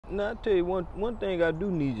Now I tell you one thing I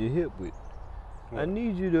do need your help with. What? I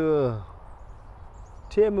need you to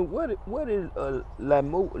tell me what is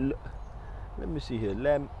Lamour. Let me see here.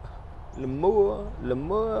 Lamour.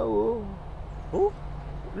 Who?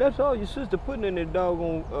 That's all your sister putting in the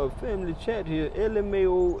doggone family chat here.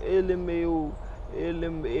 LMAO.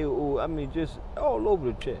 I mean, just all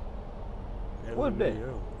over the chat. What's that?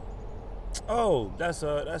 Oh, that's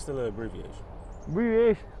the little abbreviation.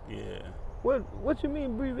 Abbreviation? Yeah. What you mean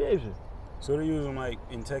abbreviation? So they use them like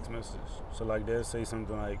in text messages. So like they'll say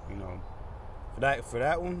something like, you know, for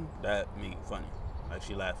that one, that mean funny. Like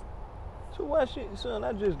she laughing. So why son,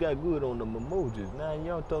 I just got good on the emojis. Now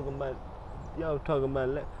y'all talking about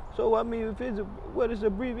so I mean, what is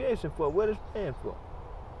abbreviation for? What is stand for?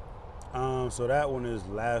 So that one is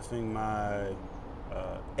laughing my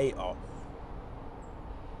A off.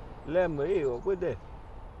 Laughing my A off. What that?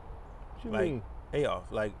 What you like, mean? A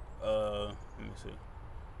off. Like let me see.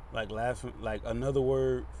 Like laughing, like another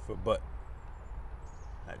word for butt.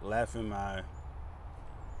 Like laughing my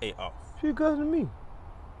A off. She cussing me.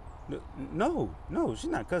 No, she's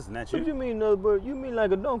not cussing at you. What you mean another word? You mean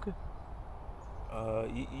like a donkey?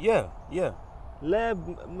 Yeah. Let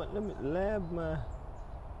me lab my.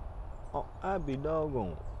 Oh, I be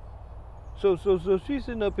doggone. So she's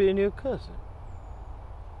sitting up in here cussing.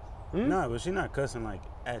 Nah, but she's not cussing like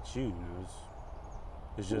at you. You know,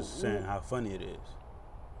 it's just saying how funny it is.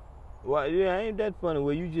 Well, yeah, ain't that funny.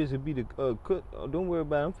 Well, you just be the cook. Oh, don't worry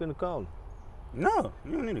about it. I'm finna call her. No,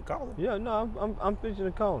 you don't need to call her. Yeah, no, I'm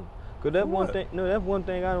finna call her. Cause that's one thing. No, that's one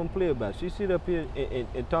thing I don't play about. She sit up here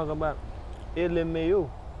and talk about LMAO.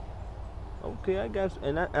 Okay, I got,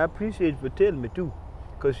 and I appreciate you for telling me too,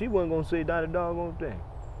 cause she wasn't gonna say that a doggone thing.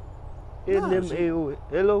 LMAO.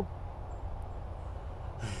 Hello.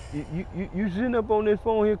 You sitting up on this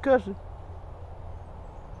phone here cussing?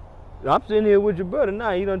 I'm sitting here with your brother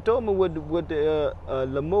now. He done told me what the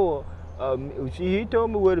Lamour. He told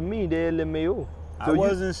me what it mean, the LMAO. So I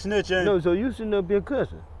wasn't snitching. No, so you sitting up here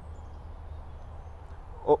cussing.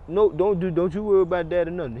 Oh no, don't you worry about that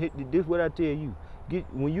or nothing. This what I tell you.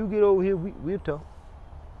 When you get over here, we'll talk.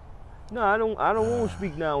 No, I don't want to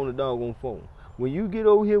speak now on the doggone phone. When you get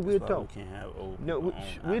over here, we'll talk. We can't have old No,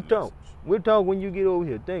 we'll talk. We'll talk when you get over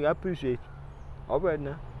here. Thank you. I appreciate you. All right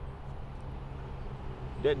now.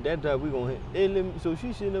 That's how we gonna hit. So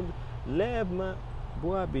she sitting up, laugh my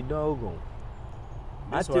boy. I be doggone.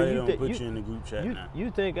 That's why they don't put you in the group chat now.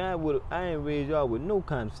 You think I ain't raised y'all with no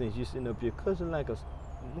common sense. You sitting up here cussing like a.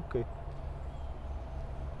 Okay.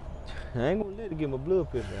 I ain't gonna let it get my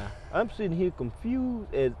blood pressure out. I'm sitting here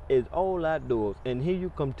confused as all outdoors, and here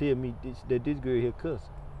you come tell me that this girl here cussing.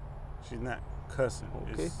 She's not cussing.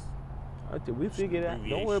 Okay. I tell we figure it out.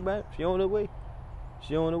 Don't worry about it. She on her way.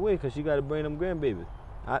 She on her way because she got to bring them grandbabies.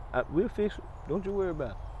 We'll fix it. Don't you worry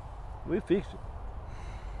about it. We'll fix it.